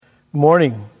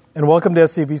Morning, and welcome to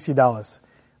SCBC Dallas.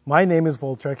 My name is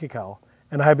Voltaire Kikau,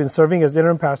 and I have been serving as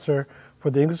interim pastor for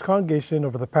the English congregation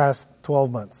over the past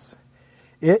 12 months.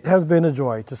 It has been a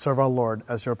joy to serve our Lord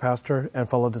as your pastor and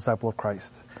fellow disciple of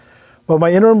Christ. But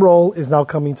my interim role is now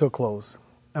coming to a close,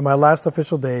 and my last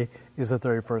official day is the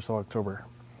 31st of October.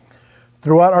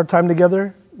 Throughout our time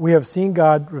together, we have seen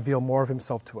God reveal more of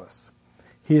himself to us.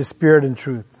 He is spirit and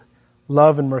truth,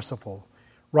 love and merciful,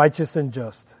 righteous and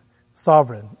just,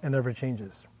 sovereign and never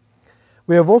changes.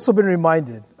 We have also been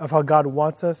reminded of how God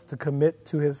wants us to commit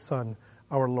to his Son,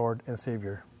 our Lord and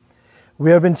Savior.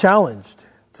 We have been challenged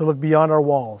to look beyond our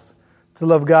walls, to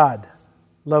love God,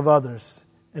 love others,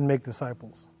 and make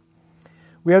disciples.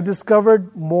 We have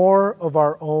discovered more of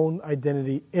our own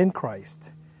identity in Christ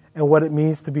and what it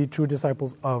means to be true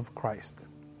disciples of Christ.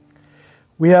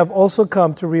 We have also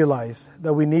come to realize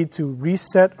that we need to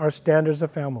reset our standards of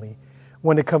family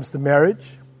when it comes to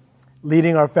marriage,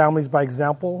 leading our families by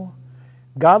example,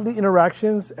 godly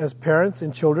interactions as parents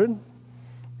and children,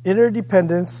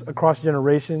 interdependence across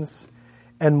generations,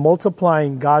 and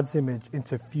multiplying God's image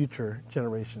into future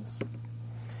generations.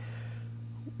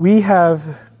 We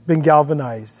have been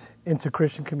galvanized into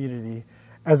Christian community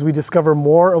as we discover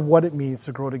more of what it means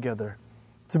to grow together,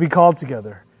 to be called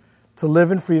together, to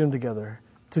live in freedom together,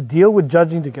 to deal with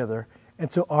judging together, and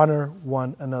to honor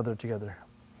one another together.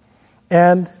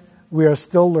 And we are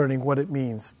still learning what it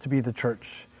means to be the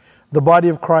church, the body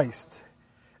of Christ,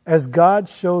 as God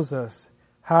shows us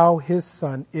how his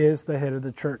Son is the head of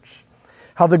the church,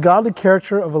 how the godly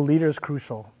character of a leader is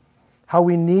crucial, how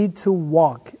we need to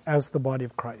walk as the body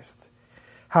of Christ,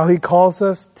 how he calls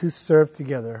us to serve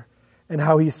together, and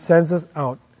how he sends us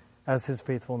out as his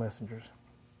faithful messengers.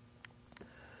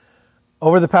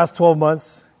 Over the past 12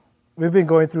 months, we've been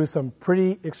going through some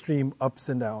pretty extreme ups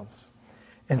and downs.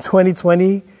 And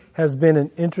 2020 has been an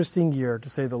interesting year, to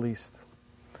say the least.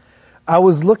 I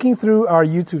was looking through our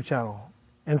YouTube channel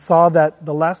and saw that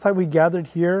the last time we gathered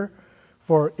here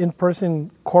for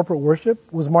in-person corporate worship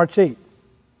was March 8.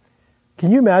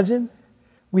 Can you imagine?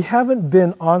 We haven't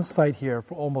been on site here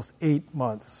for almost 8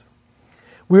 months.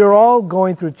 We are all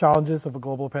going through challenges of a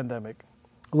global pandemic,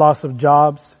 loss of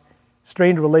jobs,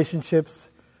 strained relationships,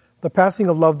 the passing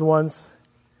of loved ones,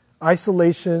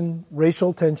 isolation,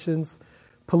 racial tensions,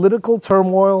 political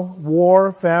turmoil, war,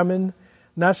 famine,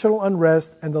 national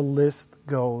unrest, and the list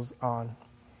goes on.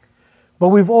 But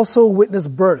we've also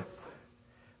witnessed birth,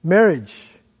 marriage.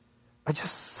 I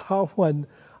just saw one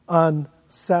on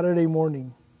Saturday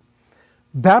morning.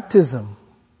 Baptism,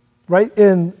 right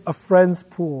in a friend's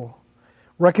pool.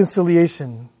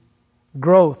 Reconciliation,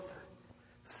 growth,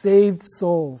 saved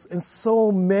souls, and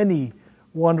so many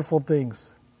wonderful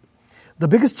things. The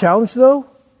biggest challenge, though,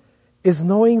 is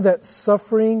knowing that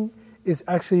suffering is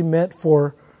actually meant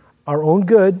for our own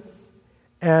good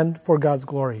and for God's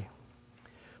glory.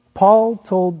 Paul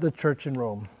told the church in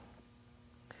Rome,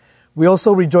 "We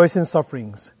also rejoice in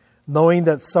sufferings, knowing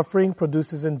that suffering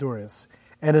produces endurance,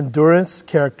 and endurance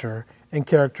character, and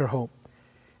character hope.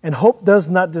 And hope does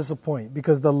not disappoint,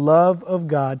 because the love of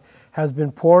God has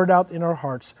been poured out in our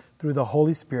hearts through the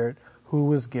Holy Spirit who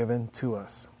was given to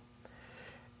us."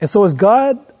 And so as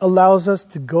God allows us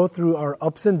to go through our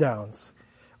ups and downs,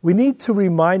 we need to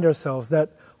remind ourselves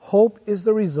that hope is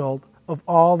the result of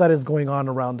all that is going on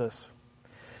around us.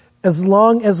 As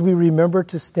long as we remember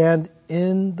to stand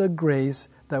in the grace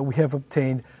that we have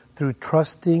obtained through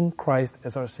trusting Christ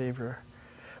as our Savior.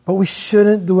 But we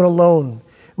shouldn't do it alone.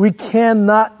 We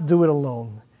cannot do it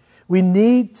alone. We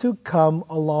need to come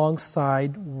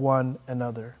alongside one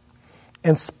another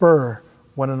and spur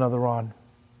one another on.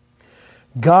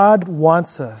 God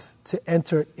wants us to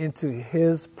enter into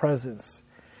his presence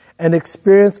and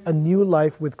experience a new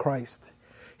life with Christ.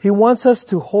 He wants us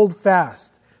to hold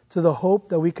fast to the hope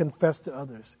that we confess to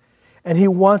others, and he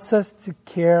wants us to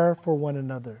care for one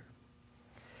another.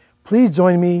 Please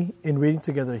join me in reading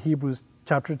together Hebrews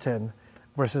chapter 10,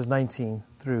 verses 19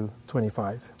 through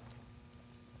 25.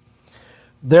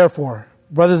 "Therefore,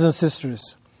 brothers and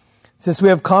sisters, since we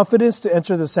have confidence to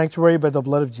enter the sanctuary by the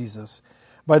blood of Jesus,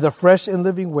 by the fresh and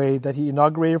living way that he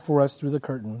inaugurated for us through the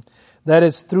curtain, that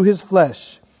is, through his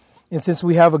flesh, and since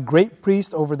we have a great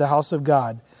priest over the house of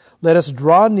God, let us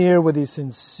draw near with a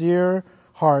sincere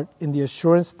heart in the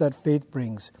assurance that faith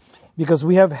brings, because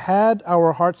we have had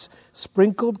our hearts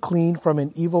sprinkled clean from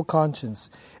an evil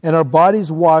conscience, and our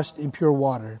bodies washed in pure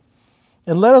water.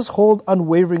 And let us hold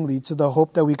unwaveringly to the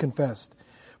hope that we confessed,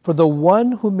 for the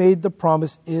one who made the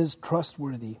promise is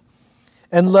trustworthy.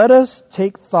 And let us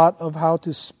take thought of how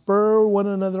to spur one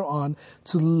another on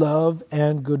to love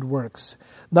and good works,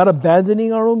 not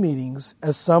abandoning our own meetings,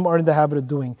 as some are in the habit of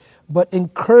doing, but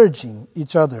encouraging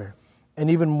each other, and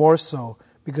even more so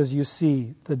because you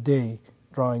see the day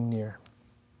drawing near.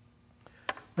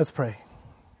 Let's pray.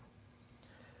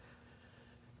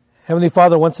 Heavenly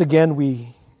Father, once again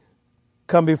we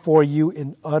come before you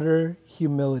in utter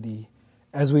humility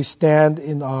as we stand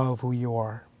in awe of who you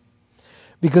are.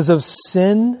 Because of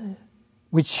sin,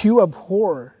 which you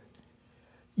abhor,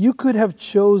 you could have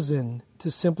chosen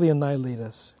to simply annihilate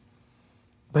us.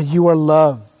 But you are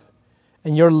love,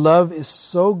 and your love is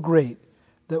so great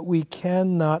that we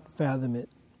cannot fathom it.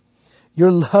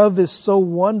 Your love is so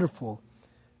wonderful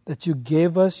that you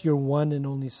gave us your one and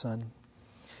only Son.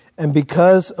 And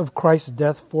because of Christ's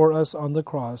death for us on the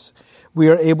cross, we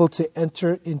are able to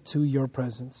enter into your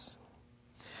presence.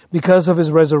 Because of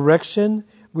his resurrection,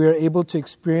 we are able to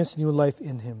experience new life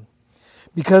in him.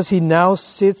 Because he now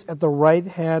sits at the right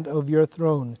hand of your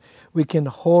throne, we can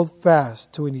hold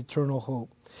fast to an eternal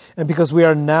hope. And because we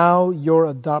are now your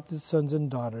adopted sons and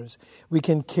daughters, we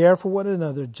can care for one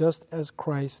another just as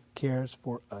Christ cares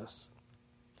for us.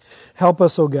 Help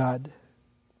us, O God,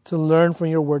 to learn from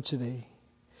your word today.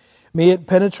 May it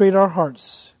penetrate our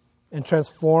hearts and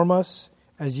transform us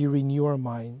as you renew our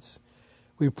minds.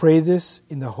 We pray this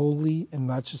in the holy and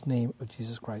matchless name of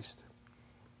Jesus Christ.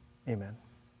 Amen.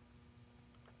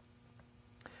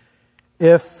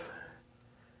 If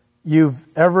you've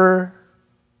ever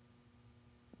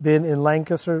been in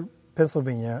Lancaster,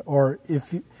 Pennsylvania, or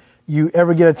if you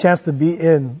ever get a chance to be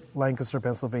in Lancaster,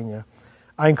 Pennsylvania,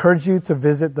 I encourage you to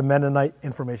visit the Mennonite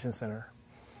Information Center.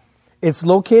 It's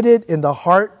located in the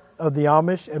heart of the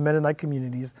Amish and Mennonite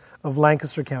communities of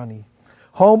Lancaster County,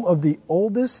 home of the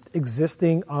oldest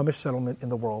existing Amish settlement in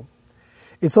the world.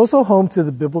 It's also home to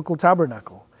the Biblical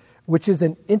Tabernacle, which is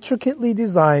an intricately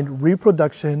designed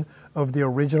reproduction of the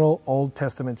original Old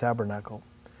Testament tabernacle.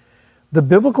 The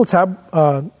Biblical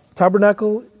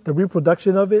Tabernacle, the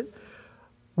reproduction of it,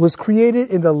 was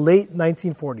created in the late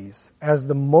 1940s as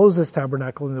the Moses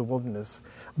Tabernacle in the Wilderness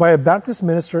by a Baptist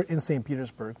minister in St.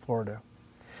 Petersburg, Florida.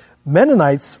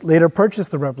 Mennonites later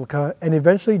purchased the replica and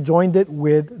eventually joined it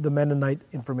with the Mennonite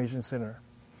Information Center.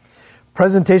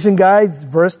 Presentation guides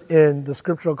versed in the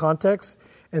scriptural context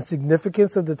and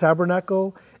significance of the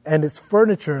tabernacle and its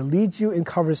furniture lead you in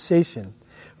conversation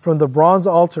from the bronze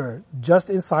altar just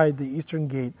inside the eastern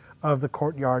gate of the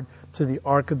courtyard to the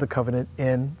Ark of the Covenant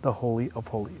in the Holy of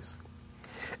Holies.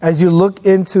 As you look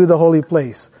into the holy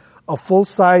place, a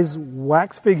full-size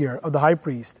wax figure of the high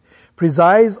priest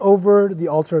presides over the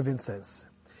altar of incense.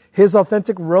 His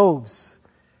authentic robes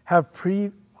have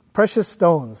precious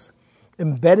stones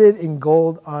embedded in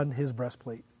gold on his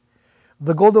breastplate.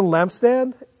 The golden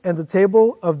lampstand and the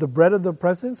table of the bread of the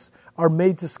presence are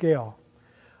made to scale.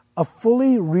 A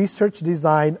fully researched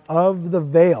design of the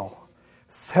veil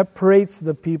separates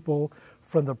the people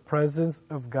from the presence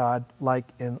of God like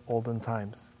in olden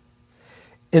times.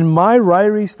 In my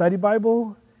Ryrie Study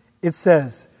Bible, it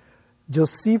says,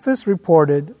 Josephus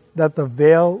reported that the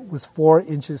veil was 4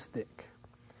 inches thick,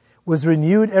 was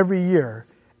renewed every year,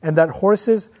 and that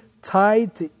horses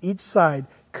tied to each side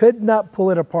could not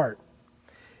pull it apart.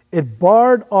 It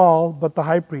barred all but the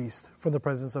high priest from the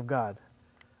presence of God.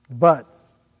 But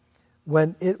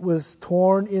when it was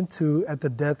torn in two at the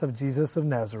death of Jesus of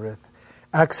Nazareth,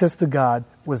 access to God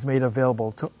was made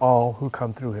available to all who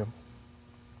come through him.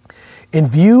 In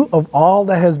view of all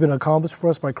that has been accomplished for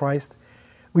us by Christ,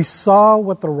 we saw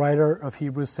what the writer of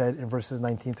Hebrews said in verses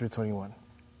 19 through 21.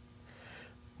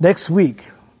 Next week,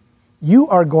 you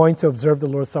are going to observe the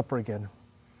Lord's Supper again.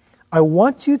 I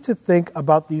want you to think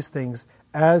about these things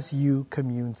as you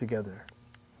commune together.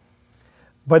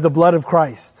 By the blood of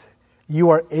Christ, you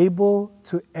are able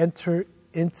to enter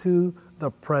into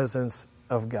the presence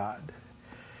of God.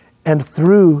 And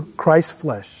through Christ's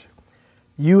flesh,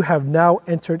 you have now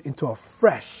entered into a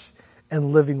fresh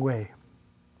and living way.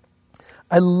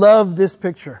 I love this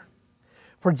picture.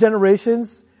 For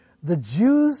generations, the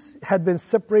Jews had been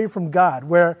separated from God,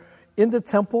 where in the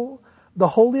temple, the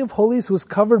Holy of Holies was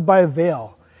covered by a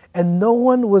veil, and no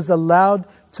one was allowed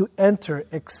to enter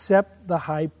except the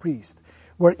high priest,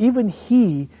 where even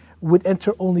he would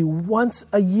enter only once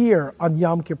a year on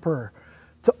Yom Kippur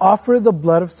to offer the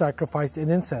blood of sacrifice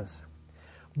and incense.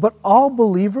 But all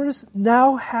believers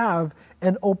now have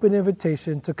an open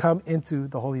invitation to come into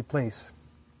the holy place.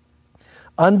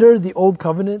 Under the Old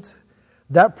Covenant,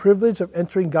 that privilege of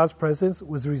entering God's presence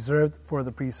was reserved for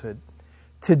the priesthood.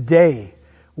 Today,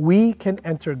 we can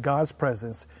enter God's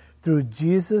presence through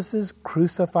Jesus'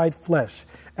 crucified flesh,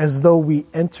 as though we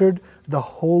entered the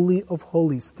Holy of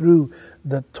Holies through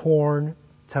the torn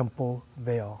temple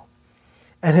veil.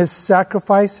 And his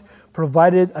sacrifice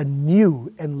provided a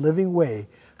new and living way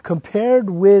compared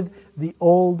with the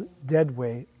old dead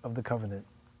way of the covenant.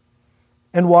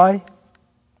 And why?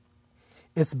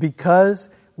 It's because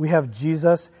we have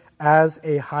Jesus as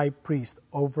a high priest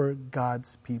over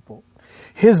God's people.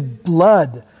 His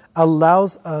blood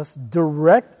allows us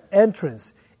direct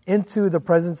entrance into the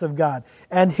presence of God,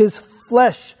 and his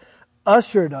flesh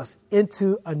ushered us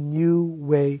into a new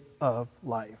way of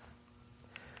life.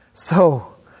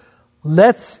 So,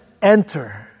 let's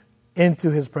enter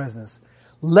into his presence.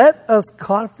 Let us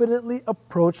confidently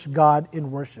approach God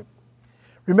in worship.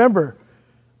 Remember,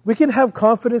 we can have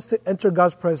confidence to enter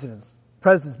God's presence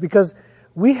because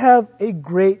we have a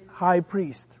great high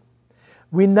priest.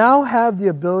 We now have the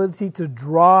ability to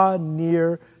draw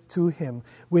near to him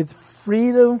with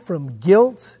freedom from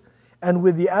guilt and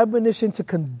with the admonition to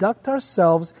conduct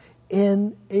ourselves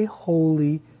in a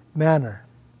holy manner.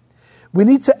 We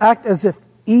need to act as if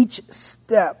each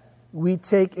step we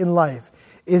take in life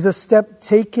is a step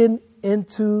taken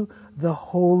into the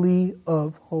Holy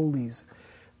of Holies.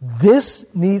 This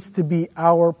needs to be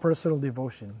our personal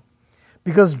devotion,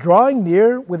 because drawing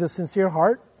near with a sincere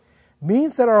heart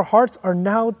means that our hearts are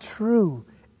now true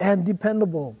and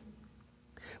dependable.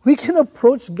 We can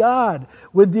approach God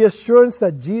with the assurance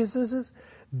that Jesus'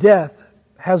 death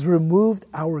has removed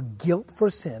our guilt for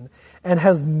sin and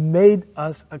has made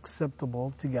us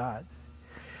acceptable to God.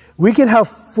 We can have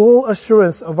full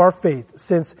assurance of our faith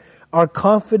since our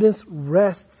confidence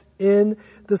rests in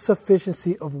the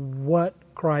sufficiency of what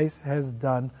Christ has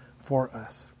done for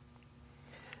us.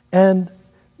 And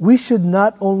we should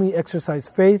not only exercise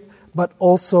faith, but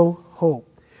also hope.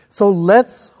 So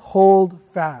let's hold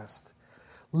fast.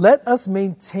 Let us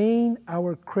maintain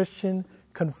our Christian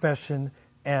confession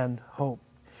and hope.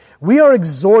 We are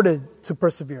exhorted to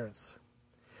perseverance.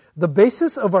 The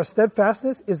basis of our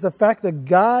steadfastness is the fact that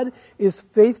God is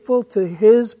faithful to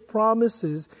his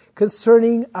promises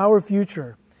concerning our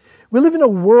future. We live in a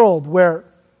world where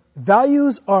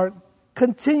values are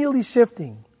continually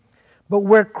shifting, but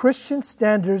where Christian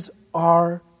standards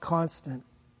are constant.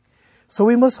 So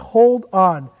we must hold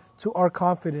on to our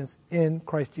confidence in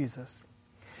Christ Jesus.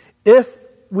 If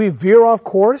we veer off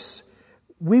course,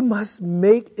 we must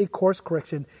make a course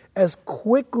correction as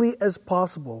quickly as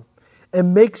possible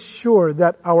and make sure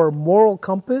that our moral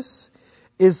compass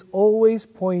is always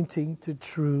pointing to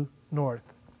true north.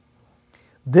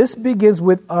 This begins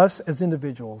with us as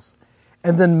individuals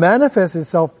and then manifests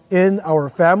itself in our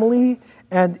family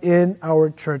and in our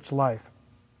church life.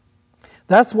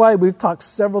 That's why we've talked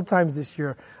several times this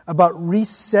year about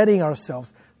resetting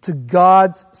ourselves to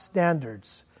God's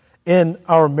standards in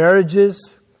our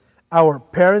marriages, our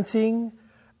parenting,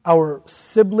 our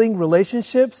sibling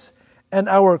relationships, and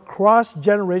our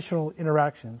cross-generational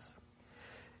interactions.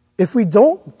 If we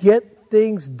don't get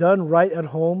things done right at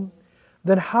home,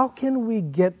 then how can we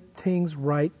get things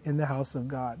right in the house of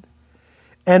God?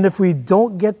 And if we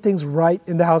don't get things right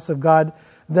in the house of God,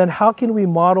 then how can we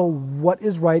model what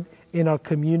is right in our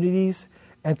communities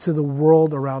and to the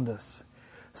world around us?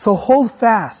 So hold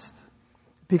fast,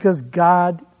 because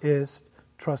God is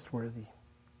trustworthy.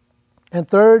 And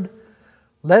third,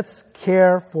 let's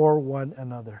care for one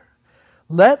another.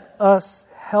 Let us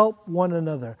help one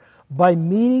another by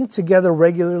meeting together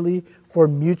regularly for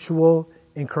mutual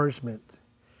encouragement.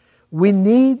 We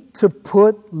need to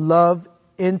put love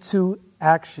into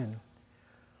action.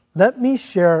 Let me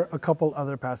share a couple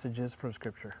other passages from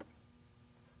Scripture.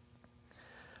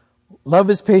 Love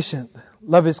is patient,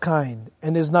 love is kind,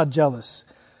 and is not jealous.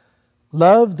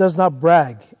 Love does not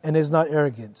brag and is not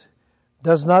arrogant,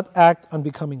 does not act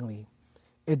unbecomingly.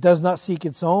 It does not seek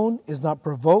its own, is not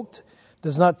provoked,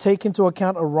 does not take into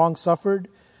account a wrong suffered,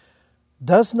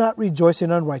 does not rejoice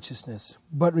in unrighteousness,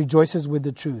 but rejoices with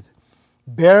the truth,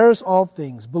 bears all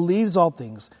things, believes all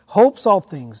things, hopes all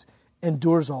things,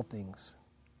 endures all things.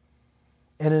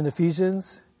 And in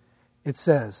Ephesians, it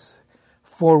says,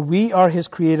 "For we are his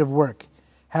creative work,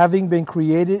 having been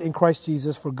created in Christ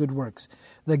Jesus for good works,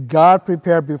 that God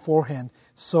prepared beforehand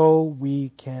so we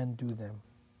can do them."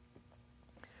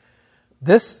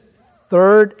 This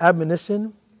third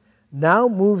admonition now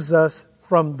moves us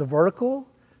from the vertical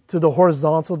to the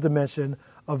horizontal dimension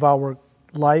of our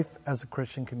life as a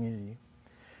Christian community.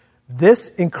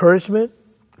 This encouragement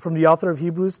from the author of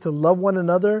Hebrews to love one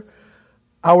another,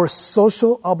 our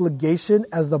social obligation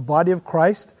as the body of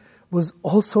Christ, was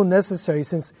also necessary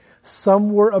since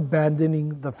some were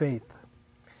abandoning the faith.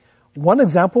 One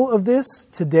example of this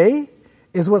today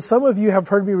is what some of you have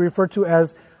heard me refer to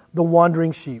as the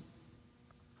wandering sheep.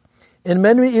 In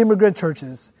many immigrant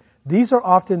churches, these are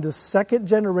often the second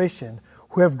generation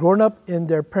who have grown up in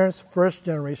their parents' first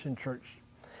generation church.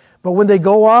 But when they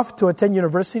go off to attend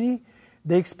university,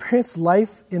 they experience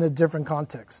life in a different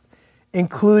context,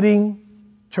 including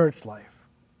church life.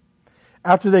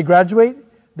 After they graduate,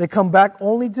 they come back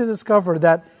only to discover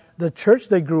that the church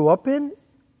they grew up in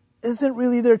isn't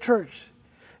really their church.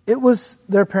 It was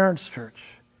their parents'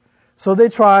 church. So they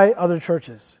try other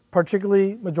churches,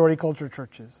 particularly majority culture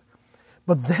churches.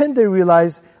 But then they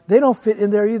realize they don't fit in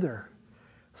there either.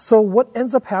 So what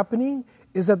ends up happening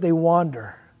is that they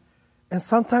wander and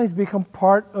sometimes become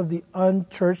part of the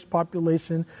unchurched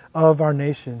population of our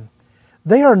nation.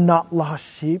 They are not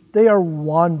lost sheep. They are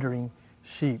wandering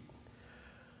sheep.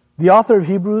 The author of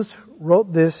Hebrews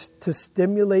wrote this to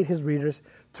stimulate his readers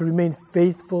to remain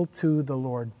faithful to the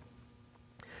Lord.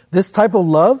 This type of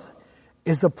love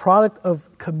is the product of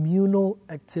communal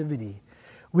activity.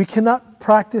 We cannot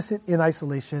practice it in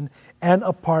isolation and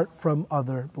apart from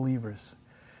other believers.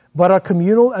 But our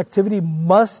communal activity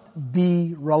must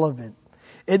be relevant.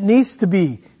 It needs to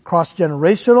be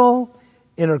cross-generational,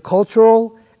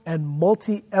 intercultural, and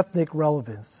multi-ethnic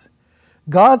relevance.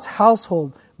 God's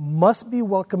household must be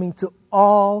welcoming to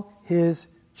all his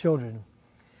children.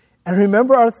 And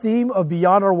remember our theme of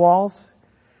Beyond Our Walls?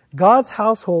 God's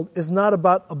household is not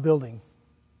about a building.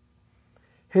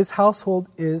 His household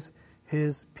is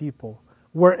his people,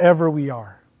 wherever we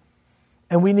are.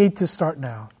 And we need to start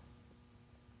now.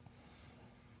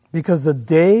 Because the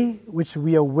day which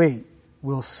we await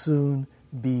will soon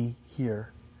be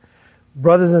here.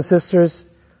 Brothers and sisters,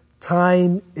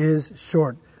 time is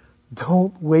short.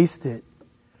 Don't waste it.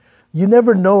 You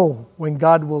never know when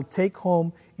God will take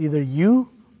home either you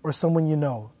or someone you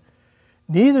know.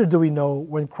 Neither do we know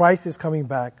when Christ is coming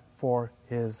back for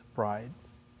his bride.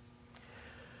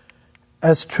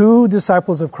 As true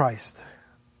disciples of Christ,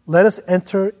 let us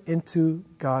enter into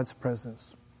God's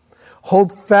presence.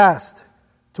 Hold fast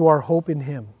to our hope in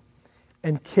him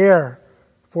and care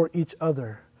for each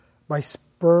other by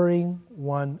spurring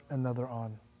one another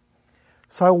on.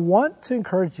 So I want to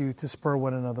encourage you to spur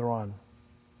one another on.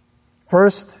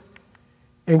 First,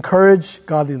 encourage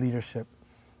godly leadership.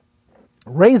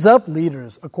 Raise up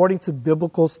leaders according to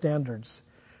biblical standards.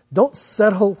 Don't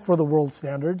settle for the world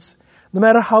standards. No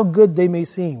matter how good they may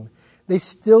seem, they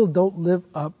still don't live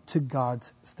up to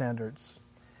God's standards.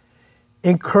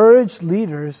 Encourage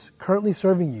leaders currently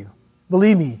serving you.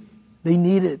 Believe me, they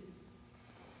need it.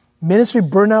 Ministry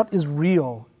burnout is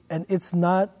real, and it's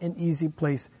not an easy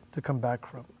place to come back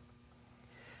from.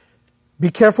 Be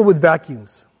careful with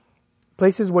vacuums,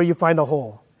 places where you find a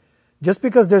hole. Just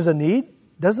because there's a need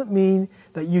doesn't mean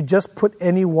that you just put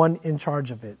anyone in charge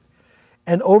of it.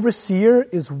 An overseer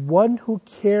is one who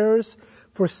cares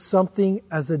for something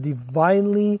as a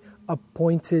divinely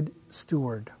appointed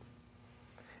steward.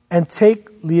 And take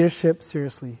leadership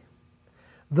seriously.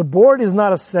 The board is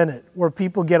not a senate where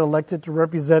people get elected to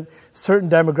represent certain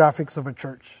demographics of a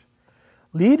church.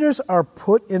 Leaders are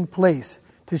put in place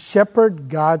to shepherd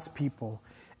God's people,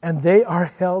 and they are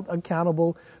held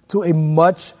accountable to a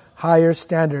much higher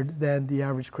standard than the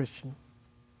average Christian.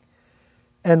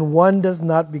 And one does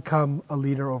not become a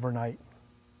leader overnight.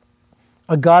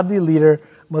 A godly leader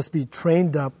must be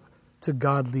trained up to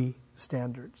godly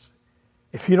standards.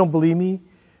 If you don't believe me,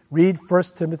 read 1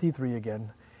 Timothy 3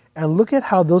 again and look at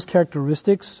how those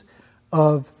characteristics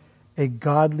of a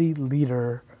godly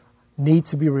leader need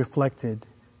to be reflected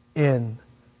in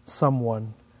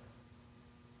someone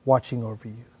watching over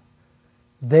you.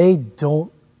 They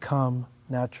don't come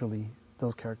naturally,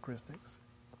 those characteristics.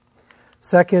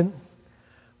 Second,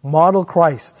 model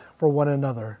Christ for one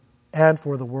another and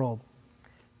for the world.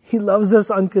 He loves us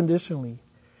unconditionally.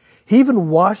 He even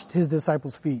washed his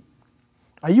disciples' feet.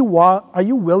 Are you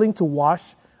willing to wash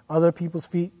other people's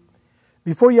feet?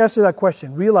 Before you answer that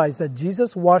question, realize that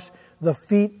Jesus washed the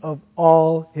feet of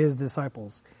all his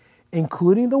disciples,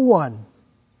 including the one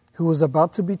who was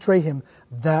about to betray him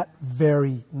that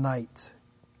very night.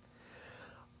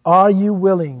 Are you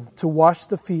willing to wash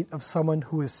the feet of someone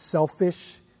who is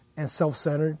selfish and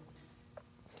self-centered,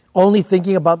 only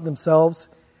thinking about themselves,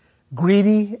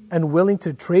 greedy and willing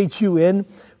to trade you in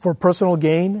for personal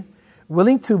gain,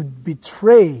 willing to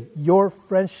betray your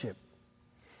friendship,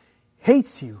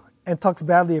 hates you and talks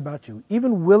badly about you,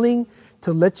 even willing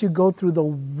to let you go through the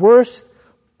worst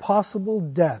possible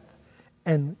death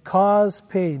and cause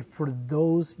pain for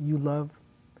those you love?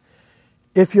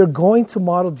 If you're going to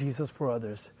model Jesus for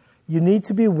others, you need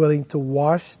to be willing to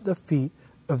wash the feet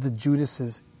of the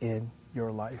Judases in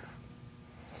your life.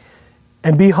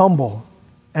 And be humble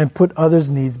and put others'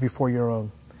 needs before your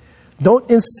own. Don't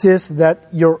insist that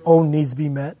your own needs be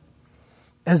met.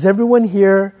 As everyone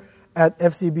here at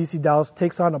FCBC Dallas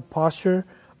takes on a posture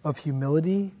of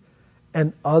humility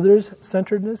and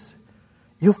others-centeredness,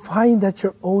 you'll find that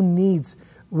your own needs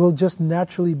will just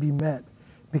naturally be met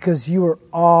because you are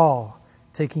all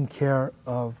taking care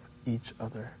of each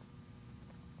other.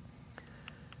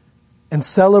 And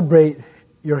celebrate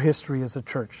your history as a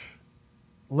church.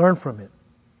 Learn from it.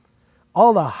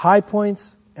 All the high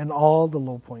points and all the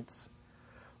low points.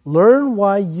 Learn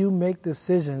why you make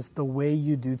decisions the way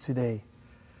you do today.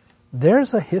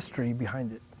 There's a history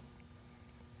behind it.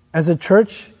 As a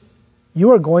church,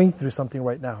 you are going through something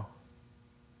right now.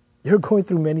 You're going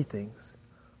through many things.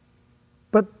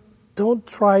 But don't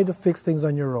try to fix things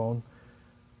on your own,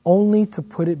 only to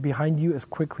put it behind you as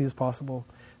quickly as possible,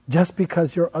 just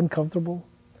because you're uncomfortable.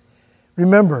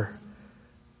 Remember,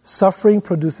 suffering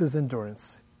produces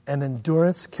endurance, and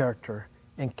endurance character,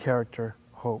 and character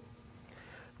hope.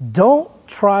 Don't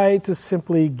try to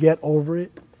simply get over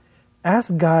it.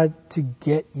 Ask God to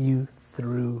get you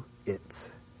through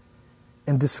it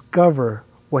and discover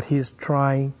what He is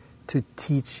trying to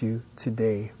teach you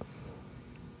today.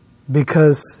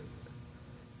 Because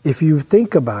if you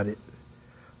think about it,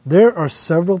 there are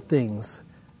several things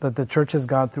that the church has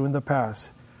gone through in the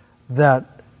past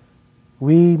that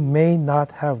we may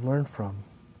not have learned from.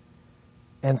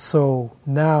 And so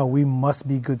now we must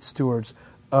be good stewards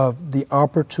of the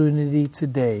opportunity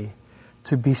today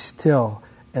to be still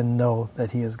and know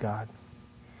that He is God.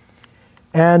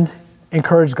 And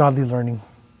encourage godly learning.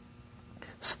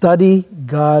 Study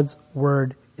God's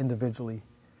Word individually.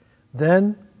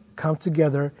 Then come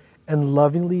together and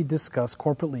lovingly discuss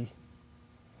corporately.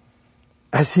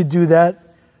 As you do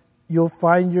that, you'll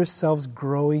find yourselves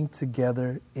growing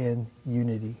together in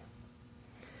unity.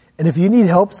 And if you need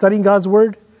help studying God's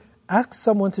Word, ask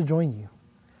someone to join you.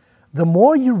 The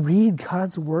more you read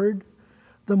God's Word,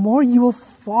 the more you will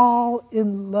fall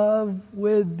in love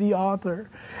with the author.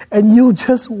 And you'll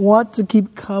just want to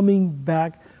keep coming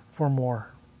back for more.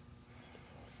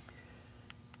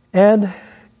 And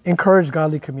encourage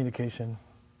godly communication.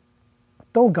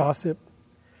 Don't gossip.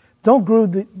 Don't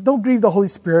grieve the Holy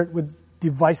Spirit with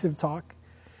divisive talk.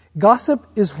 Gossip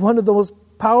is one of the most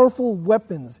powerful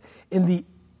weapons in the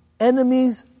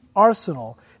enemy's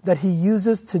arsenal that he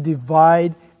uses to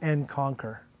divide and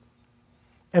conquer.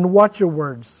 And watch your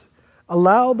words.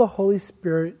 Allow the Holy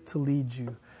Spirit to lead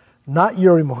you, not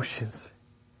your emotions.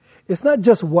 It's not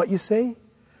just what you say,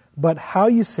 but how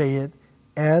you say it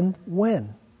and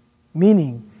when.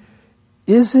 Meaning,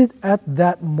 is it at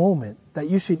that moment that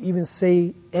you should even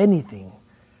say anything?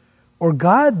 Or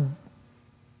God,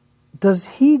 does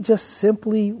He just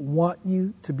simply want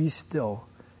you to be still?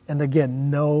 And again,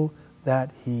 know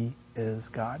that He is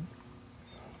God.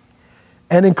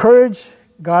 And encourage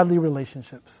godly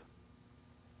relationships.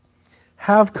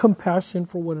 Have compassion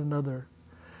for one another.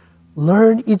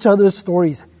 Learn each other's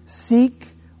stories. Seek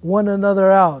one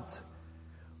another out.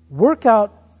 Work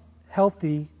out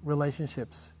healthy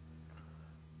relationships.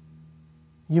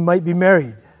 You might be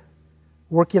married.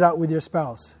 Work it out with your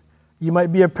spouse. You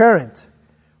might be a parent.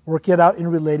 Work it out in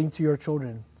relating to your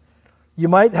children. You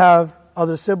might have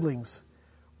other siblings.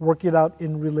 Work it out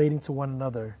in relating to one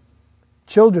another.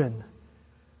 Children,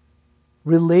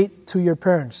 relate to your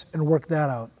parents and work that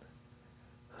out.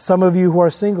 Some of you who are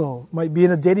single might be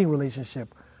in a dating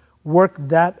relationship. Work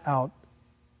that out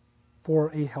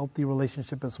for a healthy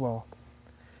relationship as well.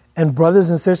 And brothers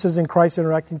and sisters in Christ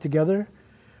interacting together,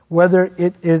 whether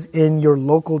it is in your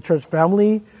local church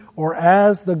family or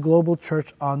as the global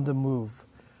church on the move,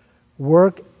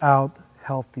 work out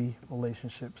healthy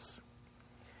relationships.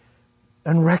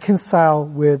 And reconcile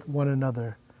with one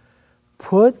another.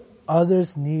 Put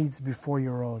others' needs before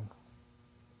your own.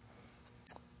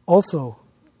 Also,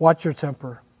 watch your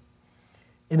temper.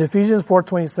 In Ephesians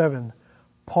 4:27,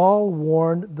 Paul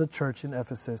warned the church in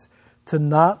Ephesus to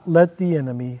not let the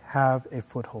enemy have a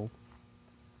foothold.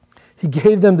 He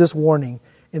gave them this warning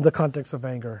in the context of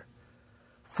anger.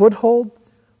 Foothold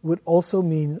would also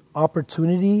mean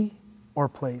opportunity or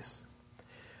place.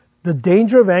 The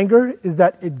danger of anger is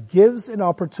that it gives an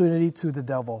opportunity to the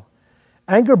devil.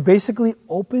 Anger basically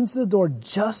opens the door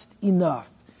just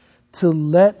enough to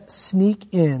let sneak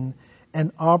in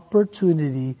an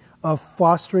opportunity of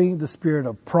fostering the spirit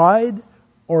of pride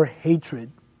or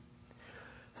hatred.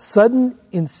 Sudden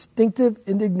instinctive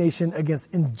indignation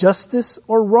against injustice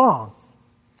or wrong,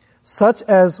 such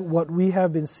as what we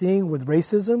have been seeing with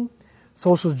racism,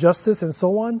 social justice, and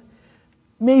so on,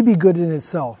 may be good in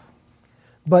itself.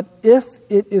 But if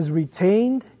it is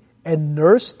retained and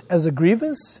nursed as a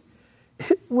grievance,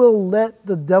 it will let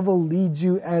the devil lead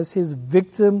you as his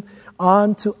victim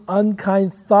on to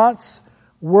unkind thoughts,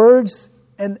 words,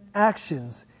 and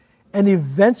actions, and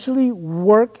eventually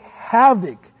work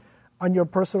havoc on your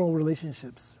personal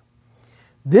relationships.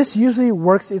 This usually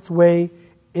works its way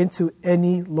into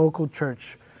any local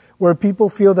church where people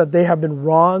feel that they have been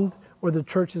wronged or the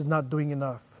church is not doing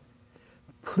enough.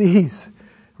 Please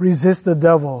resist the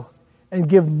devil and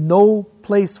give no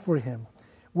place for him,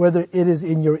 whether it is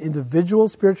in your individual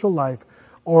spiritual life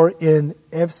or in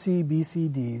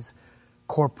FCBCD's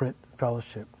corporate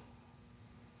fellowship.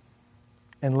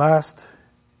 And last,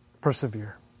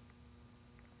 persevere.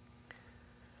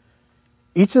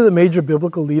 Each of the major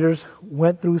biblical leaders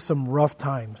went through some rough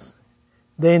times.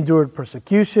 They endured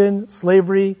persecution,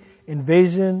 slavery,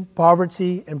 invasion,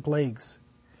 poverty, and plagues.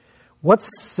 What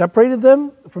separated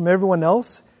them from everyone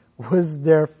else was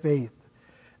their faith.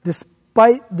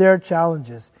 Despite their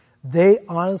challenges, they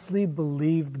honestly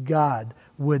believed God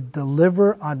would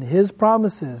deliver on His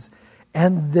promises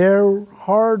and their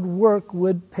hard work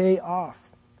would pay off.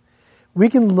 We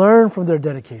can learn from their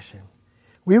dedication.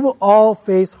 We will all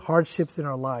face hardships in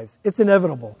our lives. It's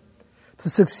inevitable. To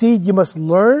succeed, you must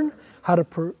learn how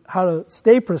to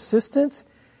stay persistent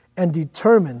and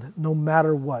determined no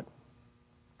matter what.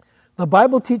 The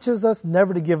Bible teaches us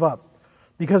never to give up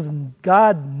because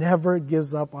God never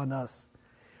gives up on us.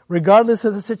 Regardless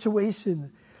of the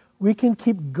situation, we can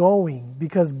keep going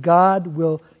because God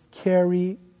will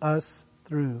carry us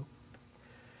through.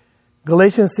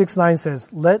 Galatians 6:9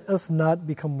 says, "Let us not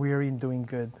become weary in doing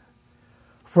good,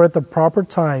 for at the proper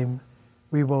time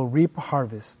we will reap a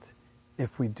harvest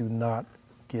if we do not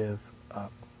give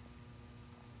up."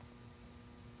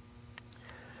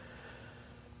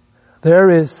 There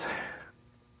is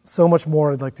so much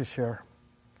more I'd like to share.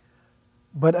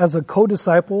 But as a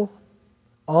co-disciple,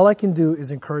 all I can do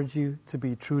is encourage you to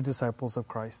be true disciples of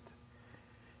Christ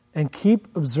and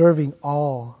keep observing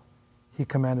all He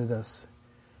commanded us.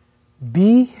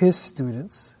 Be His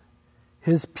students,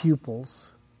 His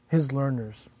pupils, His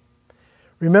learners.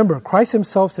 Remember, Christ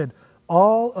Himself said,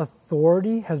 "All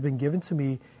authority has been given to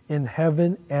me in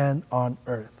heaven and on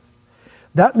earth."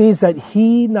 That means that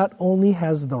He not only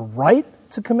has the right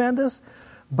to command us,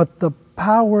 but the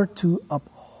power to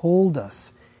uphold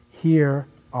us here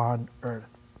on earth.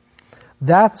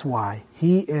 That's why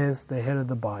He is the head of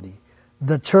the body,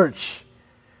 the church,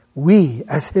 we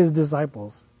as His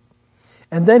disciples.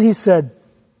 And then He said,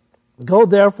 "Go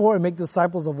therefore and make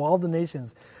disciples of all the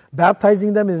nations,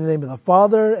 baptizing them in the name of the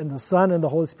Father and the Son and the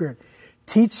Holy Spirit,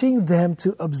 teaching them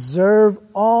to observe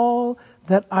all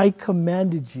that I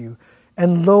commanded you.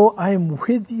 And lo, I am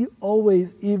with you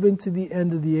always, even to the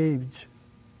end of the age."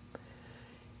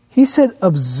 He said,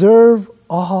 observe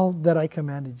all that I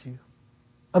commanded you.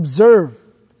 Observe,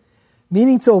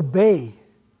 meaning to obey,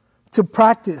 to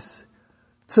practice,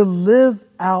 to live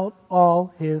out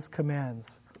all His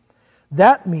commands.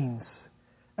 That means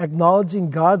acknowledging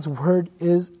God's Word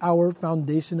is our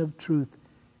foundation of truth,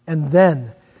 and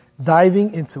then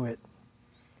diving into it,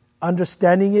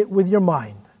 understanding it with your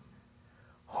mind,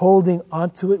 holding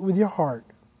onto it with your heart,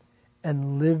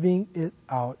 and living it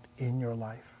out in your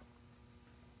life.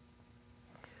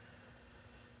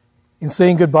 In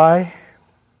saying goodbye,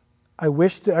 I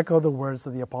wish to echo the words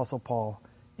of the Apostle Paul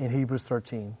in Hebrews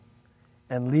 13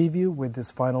 and leave you with this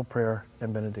final prayer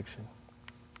and benediction.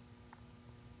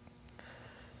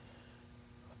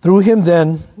 Through Him,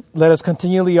 then, let us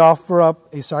continually offer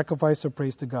up a sacrifice of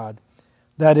praise to God,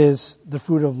 that is, the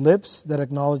fruit of lips that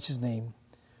acknowledge His name.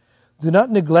 Do not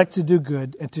neglect to do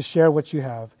good and to share what you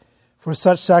have, for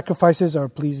such sacrifices are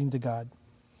pleasing to God.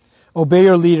 Obey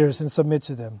your leaders and submit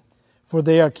to them, for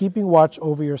they are keeping watch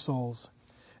over your souls,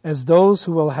 as those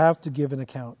who will have to give an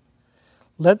account.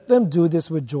 Let them do this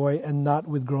with joy and not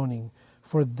with groaning,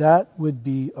 for that would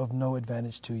be of no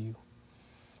advantage to you.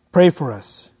 Pray for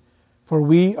us, for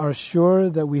we are sure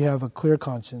that we have a clear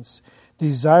conscience,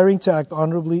 desiring to act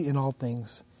honorably in all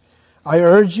things. I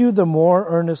urge you the more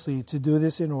earnestly to do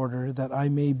this in order that I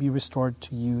may be restored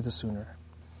to you the sooner.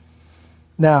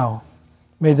 Now,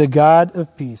 may the God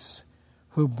of peace,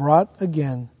 who brought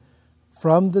again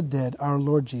from the dead our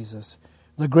Lord Jesus,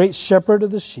 the great shepherd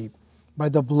of the sheep, by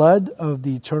the blood of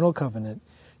the eternal covenant,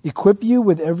 equip you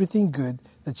with everything good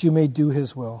that you may do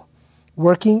His will,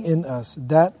 working in us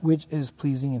that which is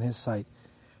pleasing in His sight,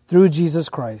 through Jesus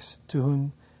Christ, to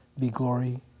whom be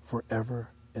glory forever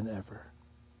and ever.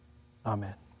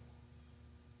 Amen.